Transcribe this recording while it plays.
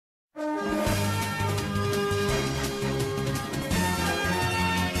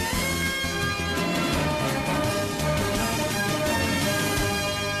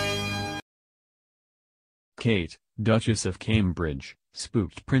Kate, Duchess of Cambridge,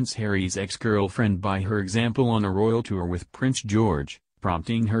 spooked Prince Harry's ex-girlfriend by her example on a royal tour with Prince George,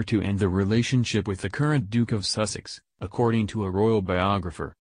 prompting her to end the relationship with the current Duke of Sussex, according to a royal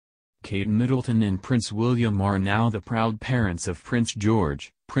biographer. Kate Middleton and Prince William are now the proud parents of Prince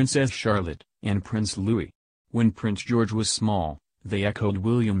George, Princess Charlotte, and Prince Louis. When Prince George was small, they echoed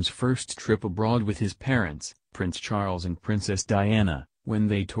William's first trip abroad with his parents, Prince Charles and Princess Diana, when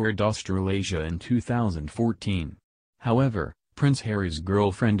they toured Australasia in 2014. However, Prince Harry's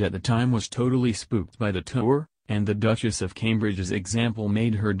girlfriend at the time was totally spooked by the tour, and the Duchess of Cambridge's example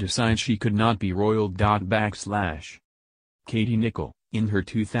made her decide she could not be royal. Katie Nicholl, in her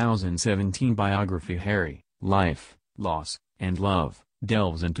 2017 biography Harry, Life, Loss, and Love,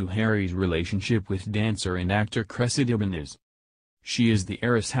 delves into Harry's relationship with dancer and actor Cressida Benez. She is the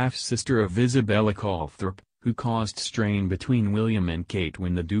heiress half-sister of Isabella Calthorpe, who caused strain between William and Kate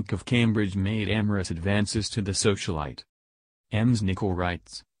when the Duke of Cambridge made amorous advances to the socialite. Ms. Nicholl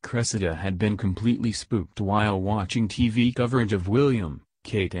writes, Cressida had been completely spooked while watching TV coverage of William,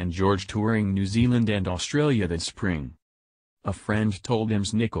 Kate and George touring New Zealand and Australia that spring. A friend told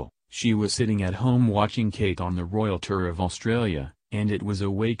Ms. Nicholl, she was sitting at home watching Kate on the royal tour of Australia, and it was a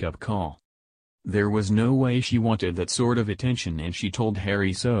wake-up call. There was no way she wanted that sort of attention and she told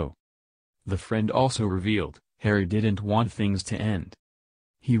Harry so. The friend also revealed, Harry didn't want things to end.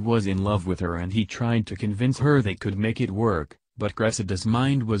 He was in love with her and he tried to convince her they could make it work, but Cressida's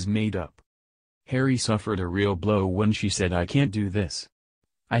mind was made up. Harry suffered a real blow when she said I can't do this.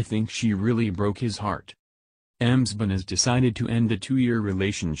 I think she really broke his heart. Ms. Benez decided to end the 2-year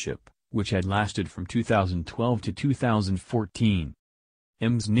relationship, which had lasted from 2012 to 2014.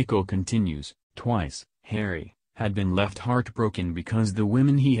 Ms. Nicholl continues, twice, Harry had been left heartbroken because the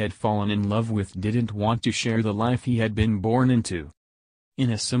women he had fallen in love with didn't want to share the life he had been born into.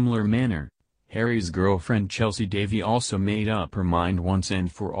 In a similar manner, Harry's girlfriend Chelsea Davy also made up her mind once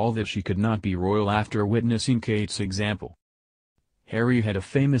and for all that she could not be royal after witnessing Kate's example. Harry had a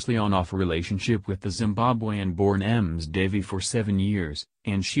famously on-off relationship with the Zimbabwean-born Ms. Davy for 7 years,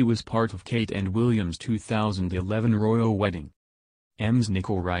 and she was part of Kate and William's 2011 royal wedding. Ms.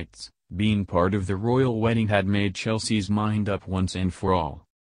 Nicholl writes, being part of the royal wedding had made Chelsea's mind up once and for all.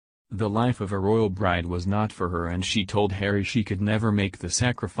 The life of a royal bride was not for her and she told Harry she could never make the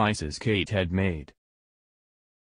sacrifices Kate had made.